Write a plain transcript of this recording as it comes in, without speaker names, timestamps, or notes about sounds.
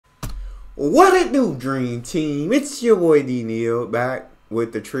What it do, Dream Team? It's your boy D Neil back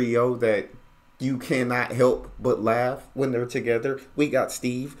with the trio that you cannot help but laugh when they're together. We got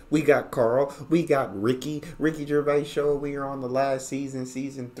Steve, we got Carl, we got Ricky Gervais show. We are on the last season,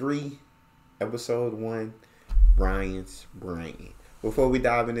 season 3, episode 1, Bryan's Bryan. Before we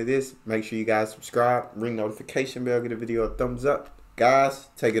dive into this, make sure you guys subscribe, ring notification bell, give the video a thumbs up. Guys,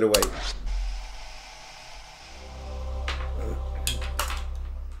 take it away.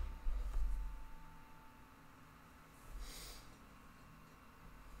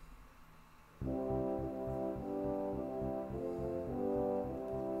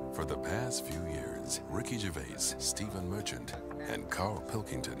 For the past few years, Ricky Gervais, Stephen Merchant, and Carl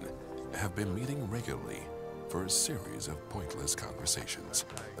Pilkington have been meeting regularly for a series of pointless conversations.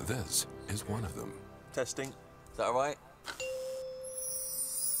 This is one of them. Testing. Is that all right?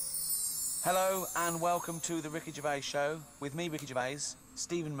 Hello and welcome to the Ricky Gervais Show with me, Ricky Gervais,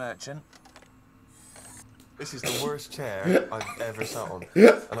 Stephen Merchant. This is the worst chair I've ever sat on,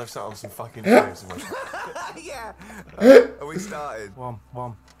 and I've sat on some fucking chairs. Yeah. Are we started? One.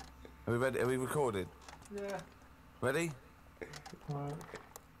 Are we ready? Are we recorded? Yeah. Ready? Right.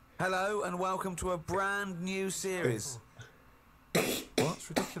 Hello and welcome to a brand new series. What? It's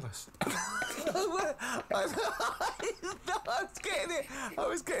ridiculous. I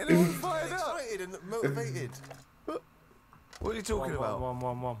was getting it all fired up. Excited and motivated. What are you talking about?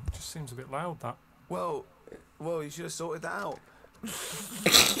 One. It just seems a bit loud, that. Well, you should have sorted that out.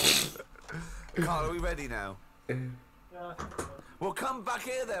 Carl, are we ready now? Yeah. Well, come back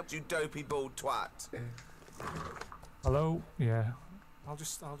here then, you dopey bald twat. Hello? Yeah. I'll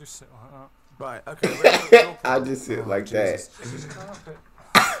just sit like that. Right, okay. I just sit like Jesus. that. This is carpet.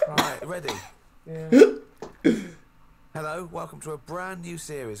 Right, ready? Yeah. Hello, welcome to a brand new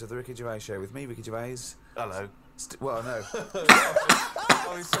series of the Ricky Gervais Show with me, Ricky Gervais. Hello. Well, no.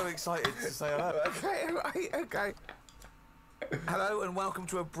 I was so excited to say hello. Okay. Hello and welcome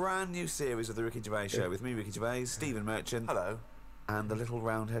to a brand new series of the Ricky Gervais Show with me, Ricky Gervais, Stephen Merchant. Hello. And the little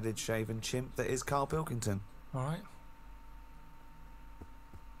round-headed shaven chimp that is Carl Pilkington. All right.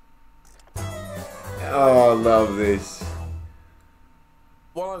 Oh, I love this.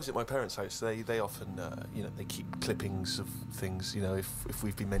 While I was at my parents' house, they often, they keep clippings of things, if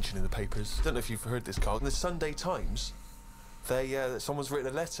we've been mentioned in the papers. I don't know if you've heard this, Carl. In the Sunday Times, someone's written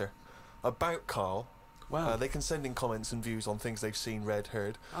a letter about Carl. Wow. They can send in comments and views on things they've seen, read,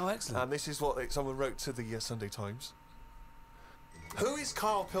 heard. Oh, excellent. And this is what someone wrote to the Sunday Times. Who is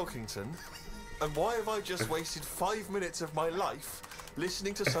Carl Pilkington, and why have I just wasted 5 minutes of my life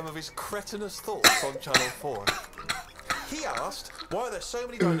listening to some of his cretinous thoughts on Channel 4? He asked, why are there so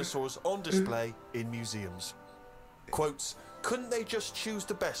many dinosaurs on display in museums? Quotes, couldn't they just choose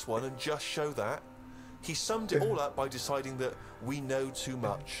the best one and just show that? He summed it all up by deciding that we know too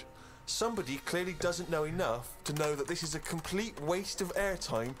much. Somebody clearly doesn't know enough to know that this is a complete waste of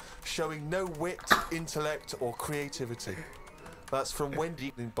airtime, showing no wit, intellect or creativity. That's from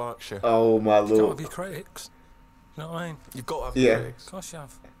Wendy in Berkshire. Oh, my You've got lord. to be critics. You know what I mean? You've got to have Yeah. critics. Of course you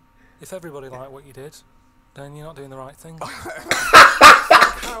have. If everybody liked what you did, then you're not doing the right thing.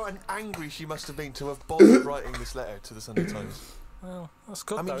 How angry she must have been to have bothered writing this letter to the Sunday Times. Well, that's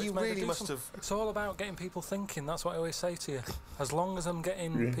good. I mean, though. you It's made really me do must some- have... It's all about getting people thinking. That's what I always say to you. As long as I'm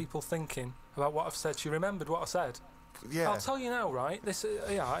getting people thinking about what I've said, she remembered what I said. Yeah. I'll tell you now, right? This,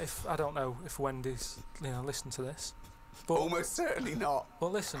 if I don't know if Wendy's, listened to this, but Almost certainly not.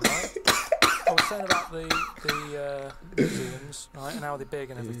 well, listen, right? I was saying about the museums, right, and how they're big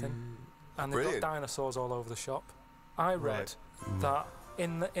and everything, and they've Brilliant. got dinosaurs all over the shop. I read that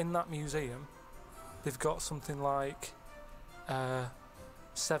in that museum, they've got something like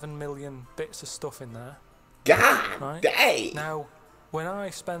 7 million bits of stuff in there. God Right. dang. Now, when I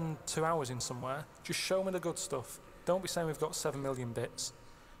spend 2 hours in somewhere, just show me the good stuff. Don't be saying we've got 7 million bits.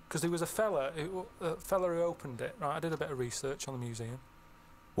 Because there was a fella who opened it, right? I did a bit of research on the museum.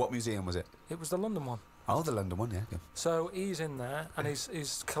 What museum was it? It was the London one. Oh, the London one, yeah. So he's in there and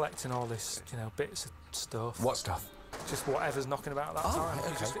he's collecting all this, bits of stuff. What stuff? Just whatever's knocking about at that Oh, time.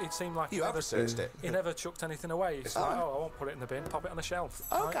 right, okay. It seemed like You have researched it. he never chucked anything away. It's like, I won't put it in the bin, pop it on the shelf.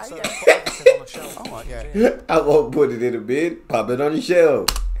 Okay, right? So yeah. put everything on the shelf. Oh, right, yeah. Museum. I won't put it in a bin. Pop it on the shelf.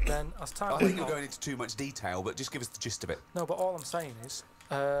 Then as time I went think you're on- going into too much detail, but just give us the gist of it. No, but all I'm saying is,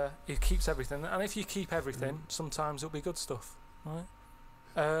 he keeps everything, and if you keep everything, sometimes it'll be good stuff, right?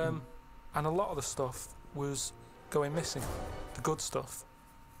 And a lot of the stuff was going missing, the good stuff.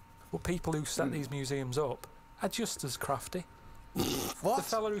 But people who set these museums up are just as crafty. What? The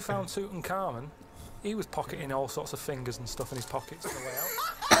fella who found Tutankhamun, he was pocketing all sorts of fingers and stuff in his pockets on the way out.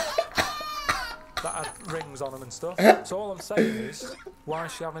 That had rings on them and stuff. So all I'm saying is, why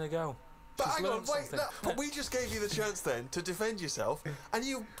is she having a go? But She's hang on, learned wait, something. no, but we just gave you the chance then to defend yourself, and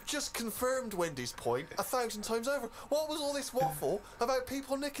you just confirmed Wendy's point 1,000 times over. What was all this waffle about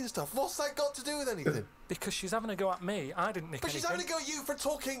people nicking stuff? What's that got to do with anything? Because she's having a go at me. I didn't nick But anything. she's having a go at you for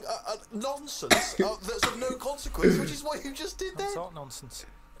talking nonsense that's of no consequence, which is what you just did then. That's all nonsense.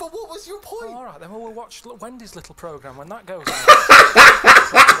 But what was your point? Well, all right, then we'll watch Wendy's little programme when that goes out.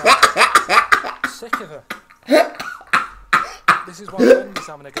 Sick of her. This is why Wendy's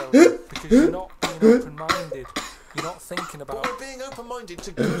having a go at you, because you're not being open-minded. You're not thinking about... But we're being open-minded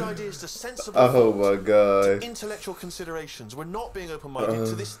to good ideas, to sensible Oh thoughts, my god. to intellectual considerations. We're not being open-minded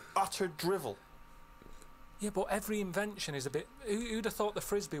to this utter drivel. Yeah, but every invention is a bit... Who'd have thought the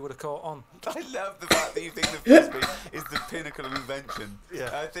Frisbee would have caught on? I love the fact that you think the Frisbee is the pinnacle of invention. Yeah.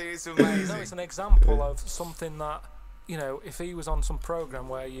 I think it's amazing. No, it's an example of something that, you know, if he was on some programme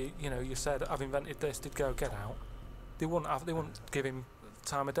where you said, I've invented this, did go, get out, they wouldn't give him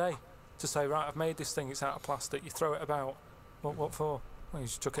time of day to say, right, I've made this thing, it's out of plastic, you throw it about. What for? Well, you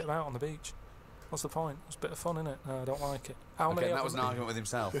just chuck it about on the beach. What's the point? It's a bit of fun, innit? No, I don't like it. Okay, that was an argument with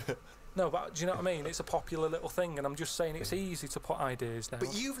himself. No, but do you know what I mean? It's a popular little thing, and I'm just saying it's easy to put ideas down.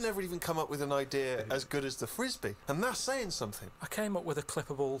 But you've never even come up with an idea as good as the Frisbee, and that's saying something. I came up with a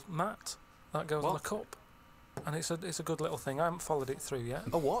clippable mat that goes on a cup, and it's a good little thing. I haven't followed it through yet.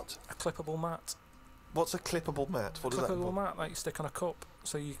 A what? A clippable mat. What's a clippable mat? What does that Clippable involve? mat that you stick on a cup,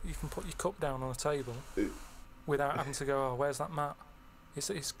 so you can put your cup down on a table without having to go, oh, where's that mat?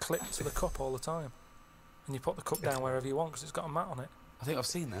 It's clipped to the cup all the time, and you put the cup down wherever you want because it's got a mat on it. I think I've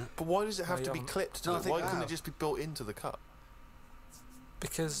seen that. But why does it have No, to you be haven't. clipped to No, I it? think Why I couldn't it have. just be built into the cup?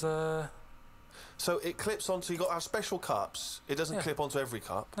 Because So it clips onto, you got to have special cups. It doesn't Yeah. clip onto every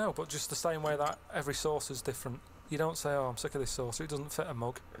cup. no, but just the same way that every sauce is different. You don't say, oh, I'm sick of this sauce, it doesn't fit a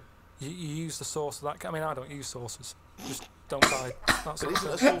mug. You use the sauce of that. I mean, I don't use sauces. Just don't buy that But sort isn't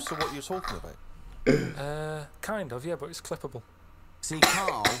of a sauce of what you're talking about? thing. Kind of, yeah, but it's clippable. See,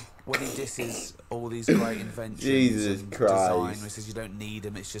 Carl, when he disses all these great inventions Jesus and Christ. design, he says you don't need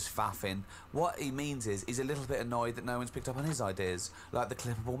them, it's just faffing. What he means is he's a little bit annoyed that no one's picked up on his ideas, like the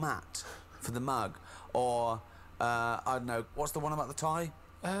clippable mat for the mug, or I don't know, what's the one about the tie?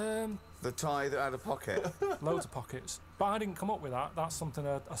 The tie that had a pocket. Loads of pockets. But I didn't come up with that. That's something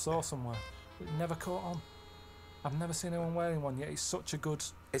I saw somewhere. It never caught on. I've never seen anyone wearing one yet. It's such a good...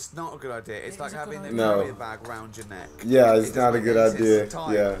 It's not a good idea. It's It like is a having good the idea. carrier bag round your neck. Yeah, it's It not a doesn't good make sense. idea. It's a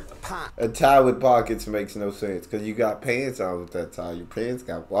tie. Yeah. Pat. A tie with pockets makes no sense because you got pants on with that tie. Your pants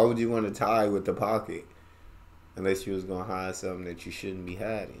got. Why would you want a tie with the pocket? Unless you was gonna hide something that you shouldn't be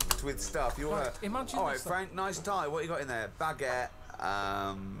hiding. With stuff. You want to... Imagine All right, this- Frank, nice tie. What you got in there? Baguette.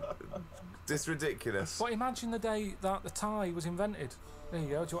 This ridiculous. But imagine the day that the tie was invented. There you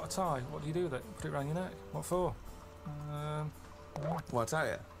go. Do you want a tie? What do you do with it? Put it around your neck. What for? Well, I'll tell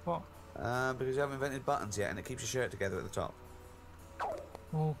you. What? Because you haven't invented buttons yet and it keeps your shirt together at the top.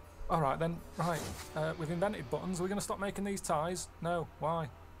 Well, all right then. Right. We've invented buttons. Are we going to stop making these ties? No. Why?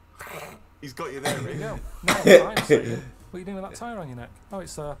 He's got you there, There you Rick. go. No, I'm saying. What are you doing with that tie around your neck? Oh,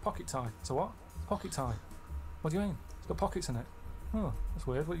 it's a pocket tie. It's a what? Pocket tie. What do you mean? It's got pockets in it. Oh, that's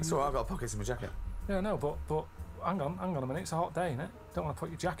weird. What you? That's all right, I've got pockets in my jacket. Yeah, no, but hang on a minute. It's a hot day, innit? Don't want to put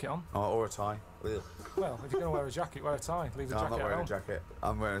your jacket on. Oh, or a tie. Ugh. Well, if you're going to wear a jacket, wear a tie. Leave the No, I'm jacket not at wearing a home. jacket.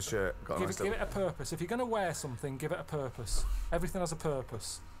 I'm wearing a shirt. Got a Give nice it a purpose. If you're going to wear something, give it a purpose. Everything has a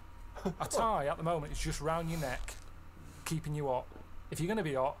purpose. A tie at the moment is just round your neck, keeping you hot. If you're going to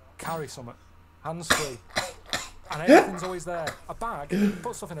be hot, carry something. Hands free. And everything's always there. A bag, you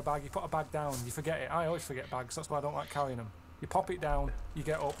put stuff in a bag, you put a bag down, you forget it. I always forget bags, that's why I don't like carrying them. You pop it down, you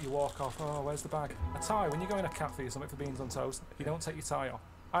get up, you walk off, oh, where's the bag? A tie, when you go in a cafe or something for beans on toast, you don't take your tie off.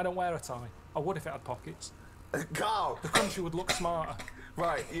 I don't wear a tie. I would if it had pockets. Carl! The country would look smarter.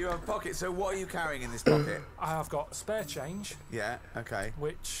 Right, you have pockets. So what are you carrying in this pocket? I have got spare change, Yeah, okay.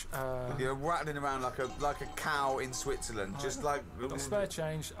 which... You're rattling around like a cow in Switzerland, just like... got spare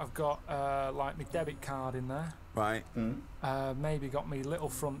change, I've got like my debit card in there. Right, Maybe got me little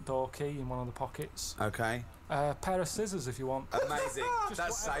front door key in one of the pockets. okay. Pair of scissors if you want. Amazing.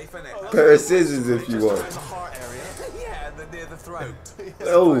 That's safe, isn't it? Pair of scissors if you want. The heart area. Yeah, near the throat.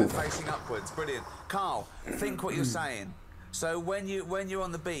 Oh. Facing upwards. Brilliant. Carl, think what you're saying. So when you're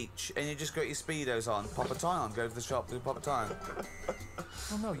on the beach and you just got your Speedos on, pop a tie on, go to the shop, do pop a tie on.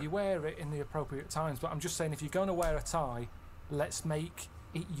 Well, no, you wear it in the appropriate times, but I'm just saying if you're going to wear a tie, let's make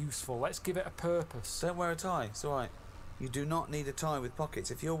it useful. Let's give it a purpose. Don't wear a tie, it's alright. You do not need a tie with pockets.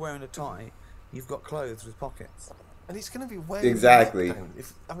 If you're wearing a tie, you've got clothes with pockets. And he's going to be wearing Exactly. it down.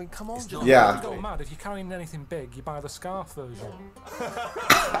 I mean, come on, It's John. not Yeah. You go mad. If you're carrying anything big, you buy the scarf version.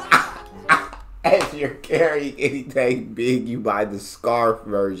 If you're carrying anything big, you buy the scarf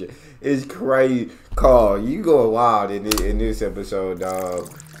version. It's crazy. Carl, you go wild in this episode,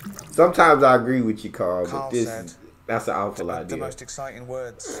 dog. Sometimes I agree with you, Carl, Carl but said that's an awful the idea. most exciting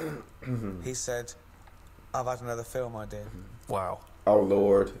words. He said, "I've had another film idea." Wow. Oh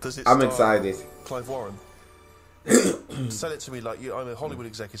Lord, Does it I'm star excited. Clive Warren. Sell it to me like I'm a Hollywood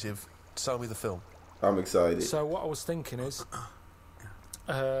executive. Sell me the film. I'm excited. So what I was thinking is,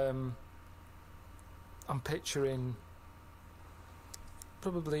 I'm picturing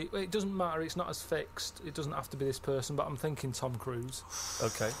probably. It doesn't matter. It's not as fixed. It doesn't have to be this person. But I'm thinking Tom Cruise.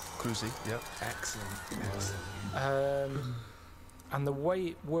 Okay, Cruisey. Yeah. Excellent. And the way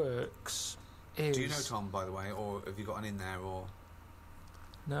it works is. Do you know Tom, by the way, or have you got an in there, or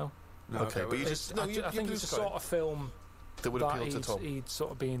No. no? Okay, but you It's- just no. I think it's a sort of film that would that appeal to Tom. he'd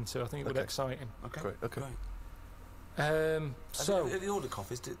sort of be into. I think it would Okay. excite him. Okay. Great. Okay. So have you ordered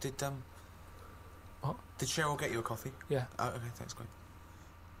coffees? Did What? Did Cheryl get you a coffee? yeah. Oh, okay, thanks, great. Are you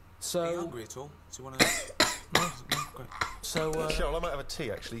So hungry at all? Do you want to? No, great. so Cheryl, I might have a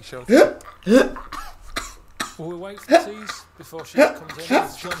tea actually. Cheryl. will we wait for the teas before she comes in?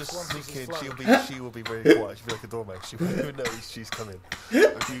 She'll just Once sneak this in. is flowing. She will be very quiet. She'll be like a doormat. She won't even know she's coming.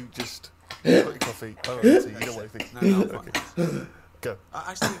 If you just got your coffee, I don't want tea. You don't want anything. No, I'm fine. Go.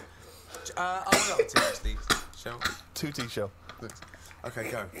 Actually, I want to have a tea, actually, Cheryl. 2 tea, Cheryl. Okay,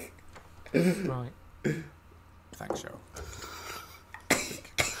 go. Right. Thanks, Cheryl.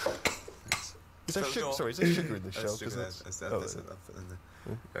 Is there Shut the sugar? door. Sorry, is there sugar in this There's show? sugar there. There's I'll put it in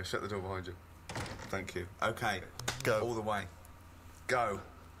there. Yeah, shut the door behind you. Thank you. Okay. Go. All the way. Go.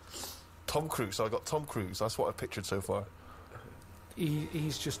 Tom Cruise. So I got Tom Cruise. That's what I've pictured so far.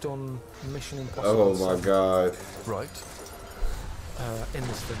 He's just done Mission Impossible. Oh my God. Right. In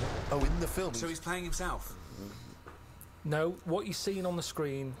this film. Oh, in the film. So he's playing himself. No, what you're seeing on the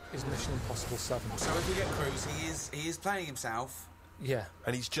screen is Mission Impossible 7. So if we get Cruise, he is playing himself, Yeah.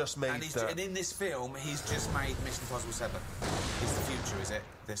 and he's just made and that. and in this film, he's just made Mission Impossible 7. It's the future, is it?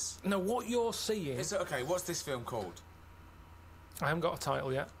 This. No, what you're seeing. Okay. What's this film called? I haven't got a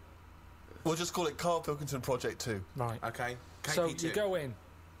title yet. We'll just call it Carl Pilkington Project 2. Right. Okay. KP2. So you go in.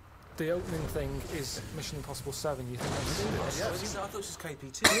 The opening thing is Mission Impossible 7. You think that's I thought it was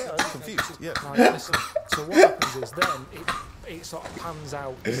KP2. Yeah, I'm confused. Yeah. Right, listen. So what happens is then it sort of pans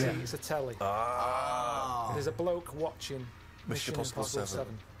out. You see, it's a telly. Ah. There's a bloke watching Mission Impossible 7.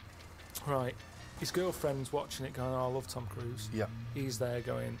 Right. His girlfriend's watching it going, oh, I love Tom Cruise. Yeah. He's there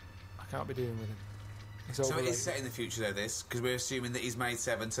going, I can't be doing with him. He's So overrated. it's set in the future, though, this? Because we're assuming that he's made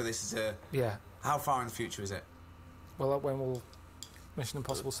 7, so this is a... Yeah. How far in the future is it? Well, when will Mission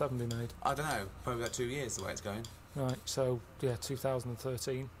Impossible 7 be made? I don't know. Probably about 2 years, the way it's going. Right, so, yeah,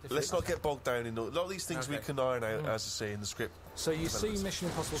 2013. Let's not get bogged down in a lot of these things we Okay. can iron out, as I say, in the script. So you see Mission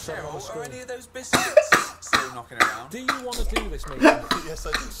Impossible 7 on the Cheryl, are screen. any of those biscuits still knocking around? Do you want to do this, mate? Yes,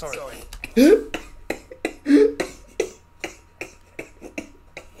 I do. Sorry.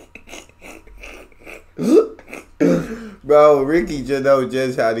 Bro, Ricky just knows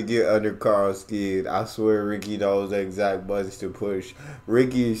just how to get under Carl's skin. I swear Ricky knows the exact buttons to push.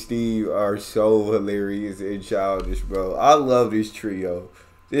 Ricky and Steve are so hilarious and childish, bro. I love this trio.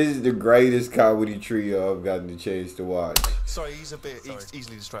 This is the greatest comedy trio I've gotten the chance to watch. Sorry, he's a bit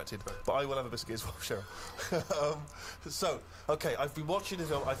easily distracted, but I will have a biscuit as well, Cheryl. So, okay, I've been watching the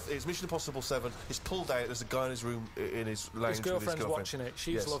film. It's Mission Impossible 7. It's pulled out. There's a guy in his room, in his lounge His with girlfriend's his girlfriend. watching it.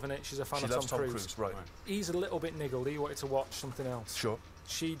 She's Yes. loving it. She's a fan She of loves Tom Cruise. Right. He's a little bit niggled. He wanted to watch something else. Sure.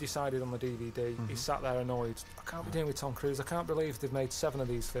 She decided on the DVD. He sat there annoyed. I can't be dealing with Tom Cruise. I can't believe they've made 7 of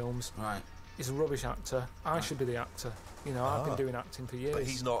these films. Right. He's a rubbish actor. I should be the actor. You know, I've been doing acting for years. But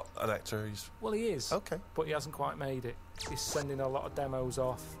he's not an actor. He's Well, he is. okay. But he hasn't quite made it. He's sending a lot of demos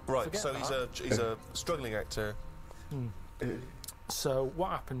off. Right. Forget So that. he's a struggling actor. So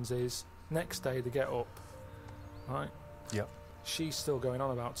what happens is, next day they get up, right? Yep. She's still going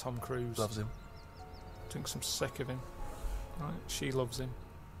on about Tom Cruise. Loves him. Thinks I'm sick of him. Right? She loves him.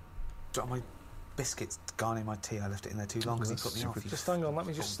 Got my biscuits garnering my tea. I left it in there too long because he put me off. Just hang on, let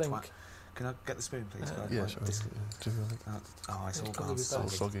me just think. Twat. Can I get the spoon, please? Yeah, sure. Biscuit. Do you like Oh, it's all It's gone probably soggy.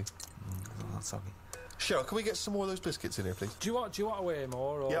 better. soggy? Oh, soggy. Cheryl, can we get some more of those biscuits in here, please? Do you want to weigh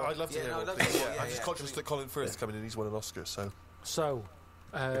more? Or? Yeah, I'd love to Yeah, hear no, more, I'd love please. to- Yeah, yeah, I'm just yeah. conscious that Colin Firth's coming in. He's won an Oscar, so So,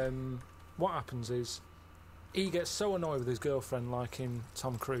 what happens is, he gets so annoyed with his girlfriend liking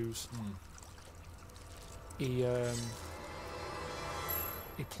Tom Cruise. He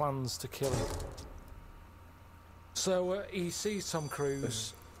plans to kill him. So he sees Tom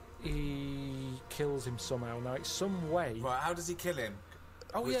Cruise. He kills him somehow. Now it's some way. Right, how does he kill him?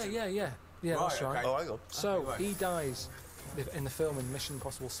 Oh Which- yeah. That's Right, right. okay. oh, hang on. So right. he dies in the film in Mission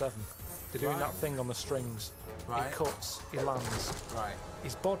Impossible 7. They're doing that thing on the strings. Right. He cuts, he lands. Right.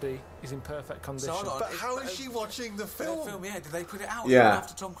 His body is in perfect condition. hold on. But how is she watching the film? Yeah. Did they put it out? Yeah.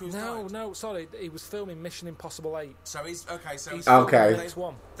 After Tom Cruise No, died? no, sorry. He was filming Mission Impossible 8. So he's okay. So He's Okay. filming the next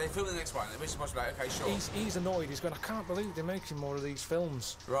one. They filmed the next one. Mission Impossible 8. Okay, sure. He's annoyed. He's going, I can't believe they're making more of these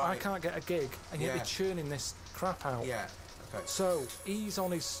films. Right. I can't get a gig, and yet Yeah. they're churning this crap out. Yeah. Okay. So he's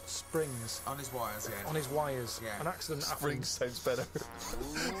on his springs, On his wires, yeah. on his wires. Yeah. An accident Spring happens. sounds better.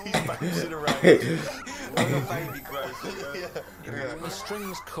 He's bouncing around. baby growth. The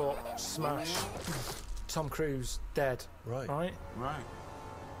strings cut, smash. Tom Cruise dead. Right. Right. Right.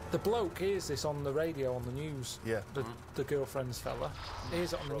 The bloke hears this on the radio, on the news. Yeah. The girlfriend's fella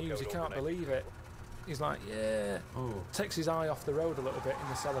hears it on the news. He can't believe it. He's like, yeah. Takes his eye off the road a little bit in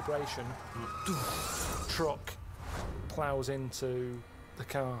the celebration. Truck plows into the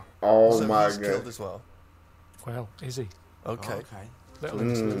car. Oh So my he's killed god. as well. Well, is he? Okay. Okay. Little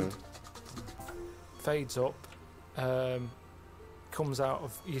interlude. Fades up. Comes out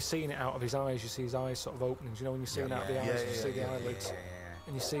of. You're seeing it out of his eyes. You see his eyes sort of opening. You know when you're seeing out of the eyes, you see the eyelids,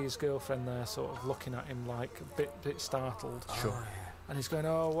 and you see his girlfriend there, sort of looking at him like a bit startled. Sure. And he's going,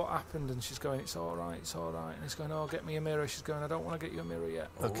 oh, what happened? And she's going, it's all right, it's all right. And he's going, oh, get me a mirror. She's going, I don't want to get you a mirror yet.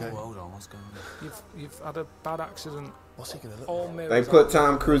 Okay. Oh, hold on. What's going on? You've had a bad accident. What's he gonna look All like? mirrors. They put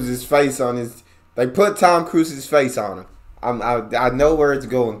Tom Cruise's face on his. They put Tom Cruise's face on him. I know where it's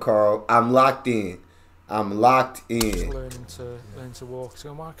going, Carl. I'm locked in. I'm locked Just in. learning to walk. He's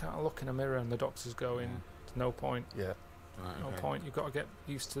going, why can't I look in a mirror? And the doctor's going, there's no point. Yeah. Right, No okay. point. You've got to get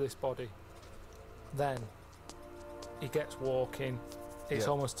used to this body. Then he gets walking. It's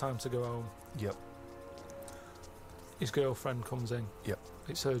Yeah. almost time to go home. Yep. His girlfriend comes in. Yep.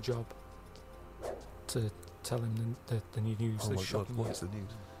 It's her job to tell him the new news. Oh the my god, shocking what news. is the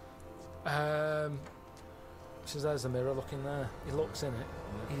news? She says, there's the mirror, look in there. He looks in it.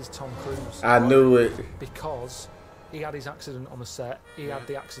 He's Tom Cruise. I knew it. Because he had his accident on the set. He had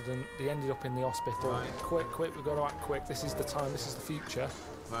the accident. He ended up in the hospital. Right. Quick, we've got to act quick. This is the time. This is the future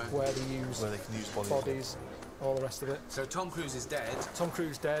Right. where they use Where they can use bodies, all the rest of it. So Tom Cruise is dead. Tom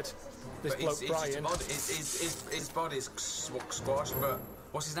Cruise dead. This But bloke his Bryan. body's squashed, but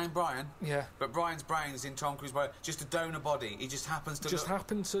what's his name? Brian? Yeah. But Brian's brain is in Tom Cruise's body. Just a donor body. He just happens to Just look...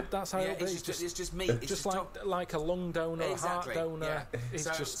 happened to. That's how Yeah, it'll be. it's just meat. It's just Tom- like a lung donor, Exactly. a heart donor. Yeah. It's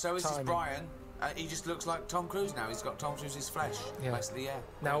so, just so is this timing. Brian? He just looks like Tom Cruise now. He's got Tom Cruise's flesh. Yeah. Basically, yeah.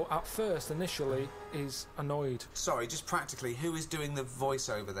 Now, at first, initially, he's annoyed. Sorry, just practically, who is doing the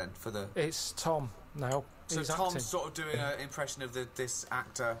voiceover then for the? It's Tom now. So He's Tom's acting. sort of doing an impression of this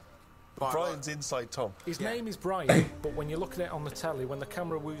actor. Brian's inside Tom. His Yeah. name is Bryan, but when you look at it on the telly, when the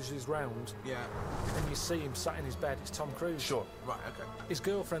camera whoozes round Yeah. and you see him sat in his bed, it's Tom Cruise. Sure. Right. Okay. His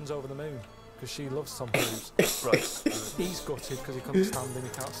girlfriend's over the moon because she loves Tom Cruise. Right. He's gutted because he couldn't stand him. He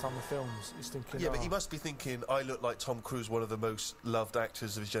can't stand the films. He's thinking, Yeah, but oh, he must be thinking, I look like Tom Cruise, one of the most loved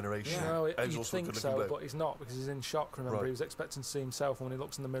actors of his generation. Yeah. No, And he's you'd also a think good-looking so, bloke. but he's not because he's in shock. Remember, Right. he was expecting to see himself, and when he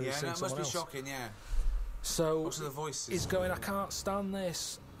looks in the mirror, Yeah, he's no, seeing it must someone be else. shocking. Yeah. So Also, the voices. he's going, I can't stand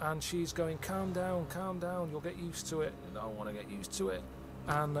this, and she's going, calm down, you'll get used to it. I don't want to get used to it.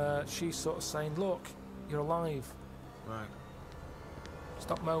 And she's sort of saying, look, you're alive. Right.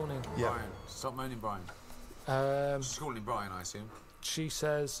 Stop moaning. Yeah. Brian. Stop moaning, Brian. Just calling him Brian, I assume. She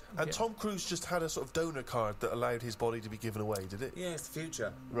says, And yeah, Tom Cruise just had a sort of donor card that allowed his body to be given away, did it? Yeah, it's the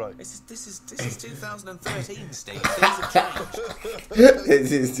future. Right. This is 2013, Steve. Things have changed.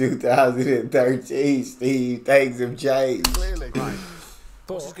 This is 2013, Steve. Things have changed. Clearly. Right.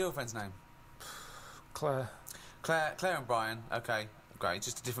 but What's his girlfriend's name? Claire. Claire and Brian. Okay, great.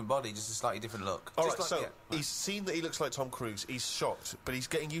 Just a different body, just a slightly different look. All Just right, like- so yeah. he's seen that he looks like Tom Cruise. He's shocked, but he's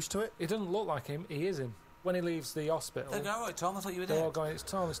getting used to it. He doesn't look like him. He is him. When he leaves the hospital, They go, all right, Tom. I thought you were they're all dead. going, it's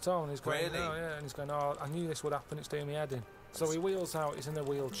Tom. And he's going, Really? oh, yeah. And he's going, oh, I knew this would happen. It's doing me head in. So he wheels out. He's in a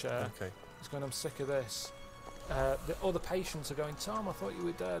wheelchair. Okay. He's going, I'm sick of this. The other patients are going, Tom, I thought you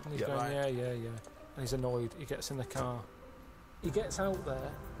were dead. And he's Yeah. going, Right. yeah. And he's annoyed. He gets in the car. He gets out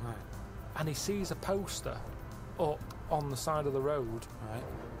there Right, and he sees a poster up on the side of the road right.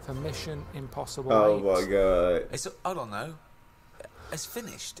 for Mission Impossible Oh 8. my god. It's hold on though. It's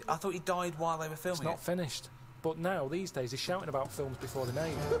finished. I thought he died while they were It's filming not it. finished. But now, these days, he's shouting about films before they're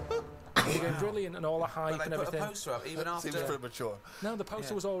made. They're going brilliant and all the hype But and they put a everything. poster up even That after. seems premature. No, the poster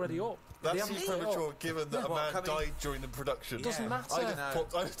Yeah. was already up. That They seems haven't put it up. premature, given that Yeah, a what, man coming- died during the production. Yeah. Doesn't matter.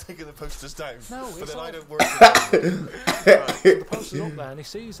 I've taken the posters down, No, but it's then I all- don't work. With The poster's up there and he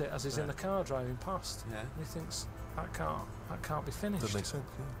sees it as he's in the car driving past. Yeah. And he thinks, that can't be finished. That makes sense.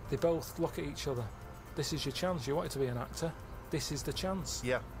 They both look at each other. This is your chance. You wanted to be an actor. This is the chance.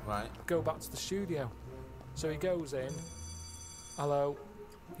 Yeah. Right. Go back to the studio. So he goes in. Hello.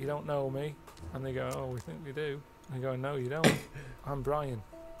 you don't know me. And they go, oh, we think we do. And they go, no, you don't. I'm Bryan.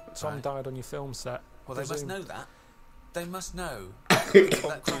 Tom died on your film set. Well, they must know that. They must know Tom that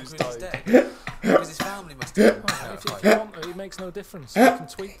Tom Cruise Cruise is died. dead. Because his family must have. If you want to, it makes no difference. You can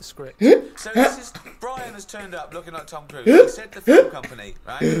tweak the script. So this is Bryan has turned up looking like Tom Cruise. He said the film company,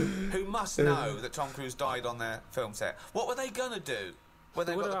 right, who must know that Tom Cruise died on their film set. What were they gonna do? When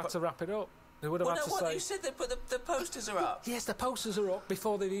They would have had to wrap it up. They would have Well, had no, to what say... you said they put the posters are up. Yes, the posters are up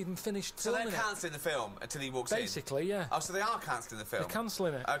before they've even finished So they're filming it. cancelling the film until he walks in. Basically, yeah. Oh, so they are cancelling the film. They're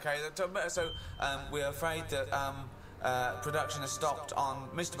cancelling it. Okay, so we're afraid that production has stopped on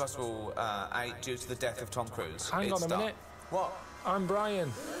Mr. Possible 8 due to the death of Tom Cruise. Hang on a minute. What? I'm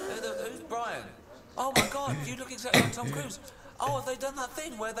Bryan. Who's Bryan? Oh my God, you look exactly like Tom Cruise. Oh, have they done that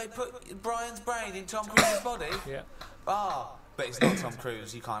thing where they put Bryan's brain in Tom Cruise's body? Yeah. Ah, but it's not Tom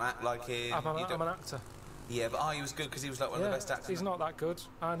Cruise. You can't act like him. I'm an actor. Yeah, but he was good because he was like one of the best actors. He's not that good.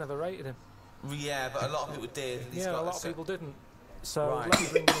 I never rated him. Yeah, but a lot of people did. And he's Yeah, got a lot this, of people didn't. So Right. let me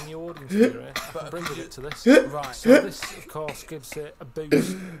bring in the audience here. I can bring a bit to this. Right. So this, of course, gives it a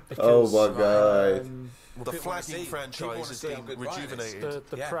boost. Oh Because, my God. Well, The people wanna flagging see- people franchise wanna has see how been good Bryan is. rejuvenated.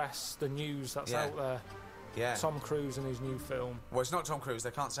 the Yeah. press, the news that's Yeah. out there. Yeah. Tom Cruise and his new film. Well, it's not Tom Cruise.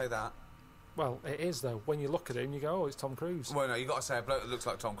 They can't say that. Well, it is though. When you look at him, you go, "Oh, it's Tom Cruise." Well, no, you got to say a bloke that looks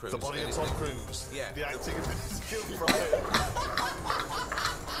like Tom Cruise. The body of Tom Cruise. Yeah. The acting of Mr.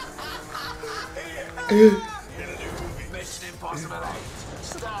 Bryan. Mission Impossible 8,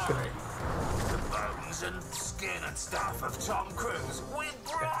 starring the bones and skin and stuff of Tom Cruise with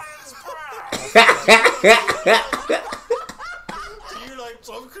Bryan's breath. Do you like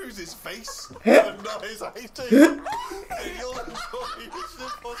Tom Cruise's face and not his acting? And you'll enjoy Mission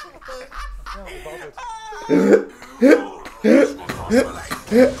Impossible 8. No, I'm bothered. Mission Impossible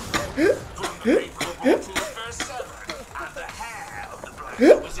 8. From the people who bought to the first 7, and the hair of the bloke who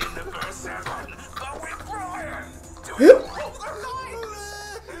was in the first 7, but with Bryan doing all the lines.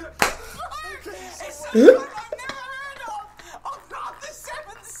 It's something I've never heard of. Oh God, the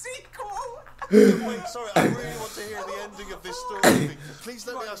 7th sequel. Wait, sorry, I really want to hear the ending of this story. Please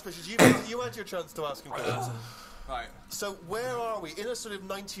let me ask questions. You had your chance to ask him questions. Right. So where are we in a sort of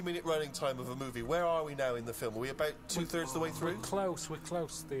 90-minute running time of a movie? Where are we now in the film? Are we about 2/3 of the way through? We're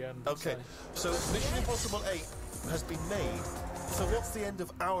close to the end. I'd Okay, say. so Mission Impossible 8 has been made. So what's the end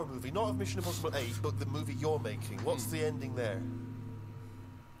of our movie? Not of Mission Impossible 8, but the movie you're making. What's the ending there?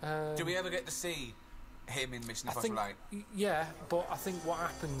 Do we ever get to see him in Mission I think, Impossible 8? yeah, but I think what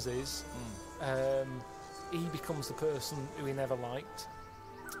happens is he becomes the person who he never liked,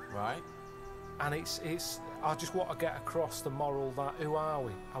 Right. and it's. I just want to get across the moral that who are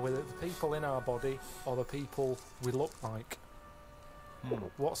we? Are we the people in our body or the people we look like?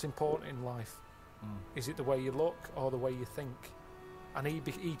 What's important in life? Is it the way you look or the way you think? And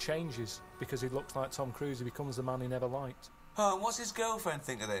he changes because he looks like Tom Cruise. He becomes the man he never liked. Oh, and what's his girlfriend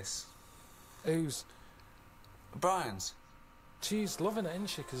think of this? Who's Bryan's. she's loving it, isn't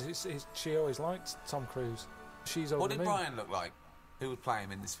she? Because she always liked Tom Cruise. She's over What the did moon. Bryan look like? Who would play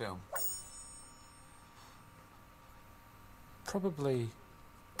him in this film? Probably.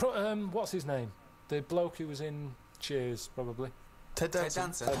 What's his name? The bloke who was in Cheers, probably. Ted Ted Danson.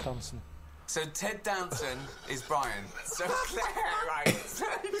 Danson. Ted Danson. So Ted Danson is Bryan. So right.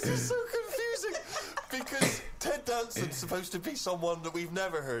 This is so confusing because Ted Danson's supposed to be someone that we've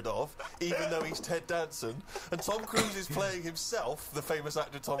never heard of, even though he's Ted Danson, and Tom Cruise is playing himself, the famous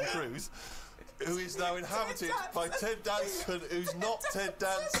actor Tom Cruise, who is now inhabited by Ted Danson, who's not Ted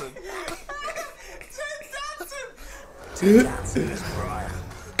Danson. Ted Danson is Bryan.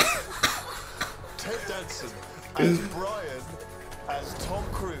 Ted Danson as Bryan, as Tom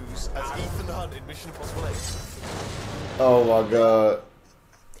Cruise, as Ethan Hunt in Mission Impossible 8. Oh my God.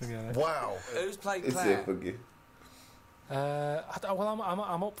 Wow. Who's played It's Claire? it forget. Well,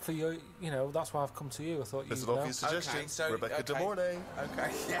 I'm up for you. You know, that's why I've come to you. I thought There's you'd an know. obvious suggestion. Okay, so- Rebecca okay. De Mornay.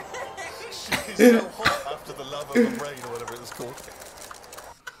 Okay. Yeah. She's so hot after the love of the brain or whatever it was called.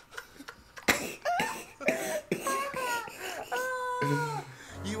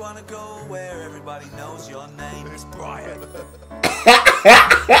 You wanna go where everybody knows your name is Bryan.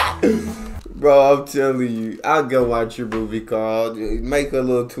 Bro, I'm telling you, I'll go watch your movie, Carl. Make a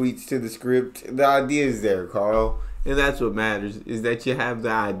little tweaks to the script. The idea is there, Carl. And that's what matters, is that you have the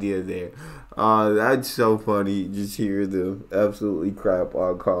idea there. That's so funny, just hear them absolutely crap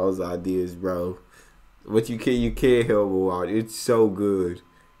on Carl's ideas, bro. But you can't help but watch. It's so good.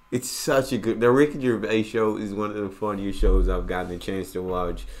 It's such a good... The Ricky Gervais show is one of the funniest shows I've gotten a chance to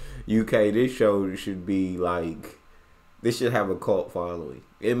watch. UK, this show should be like... This should have a cult following.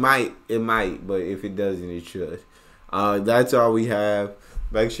 It might, but if it doesn't, it should. That's all we have.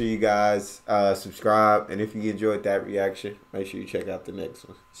 Make sure you guys subscribe. And if you enjoyed that reaction, make sure you check out the next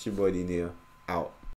one. It's your boy D Neil. Out.